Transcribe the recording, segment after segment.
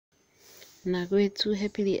Mnakwethu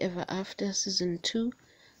Happily Ever After Season 2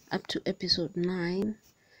 up to Episode 9.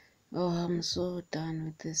 Oh, I'm so done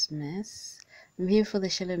with this mess. I'm here for the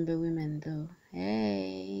Shelembe women though.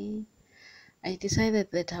 Hey! I decided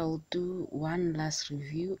that I'll do one last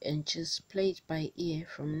review and just play it by ear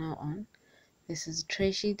from now on. This is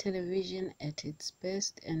trashy television at its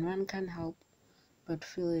best, and one can't help but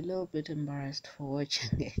feel a little bit embarrassed for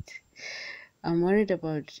watching it. I'm worried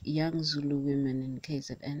about young Zulu women in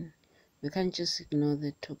KZN. We can't just ignore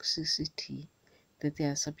the toxicity that they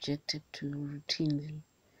are subjected to routinely.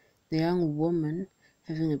 The young woman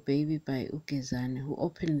having a baby by Gezane, who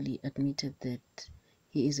openly admitted that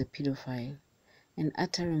he is a pedophile, and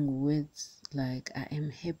uttering words like, "I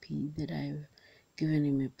am happy that I've given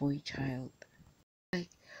him a boy child."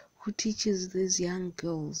 Like, who teaches these young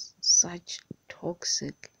girls such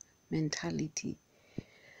toxic mentality?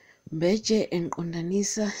 Mbeje and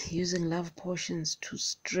Qondanisa using love potions to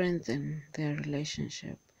strengthen their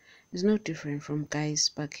relationship is no different from guys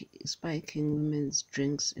spiking women's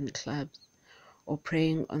drinks in clubs or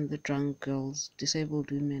preying on the drunk girls,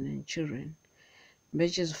 disabled women and children.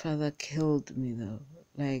 Mbeje's father killed me though,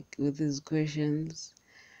 like with his questions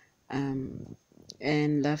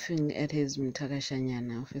and laughing at his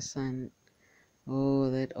mthakashana of his son. Oh,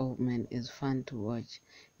 that old man is fun to watch.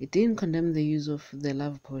 He didn't condemn the use of the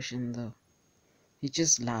love potion though. He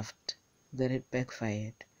just laughed that it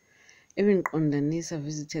backfired. Even Qondanisa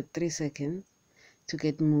visited 3 seconds to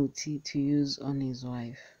get Muti to use on his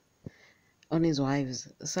wives,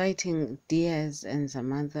 citing Diaz and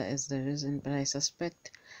Samantha as the reason, but I suspect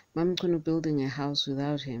Mamkunu building a house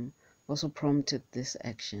without him also prompted this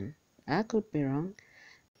action. I could be wrong.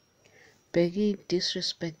 Peggy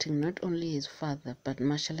disrespecting not only his father but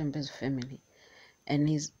Shelembe's family, and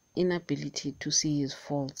his inability to see his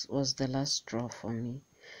faults was the last straw for me.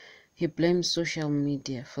 He blames social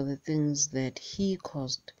media for the things that he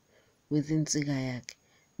caused within Zigayak.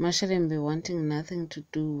 Shelembe wanting nothing to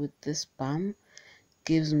do with this bum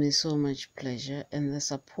gives me so much pleasure, and the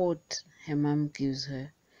support her mom gives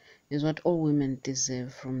her is what all women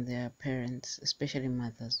deserve from their parents, especially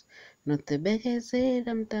mothers, not the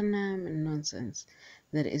nonsense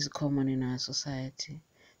that is common in our society.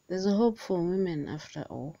 There's a hope for women after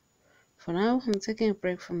all. For now, I'm taking a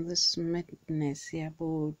break from this madness,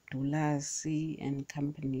 Yabo, Dulasi and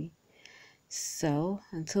company. So,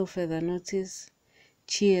 until further notice,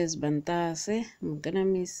 cheers, Bantase. I'm gonna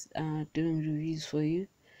miss doing reviews for you,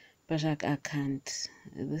 but I can't.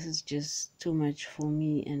 This is just too much for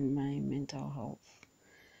me and my mental health.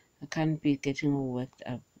 I can't be getting all worked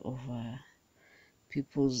up over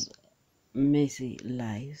people's messy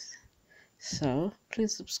lives. So,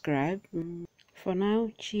 please subscribe. For now,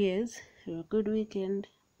 cheers. Have a good weekend.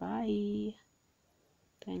 Bye.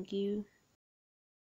 Thank you.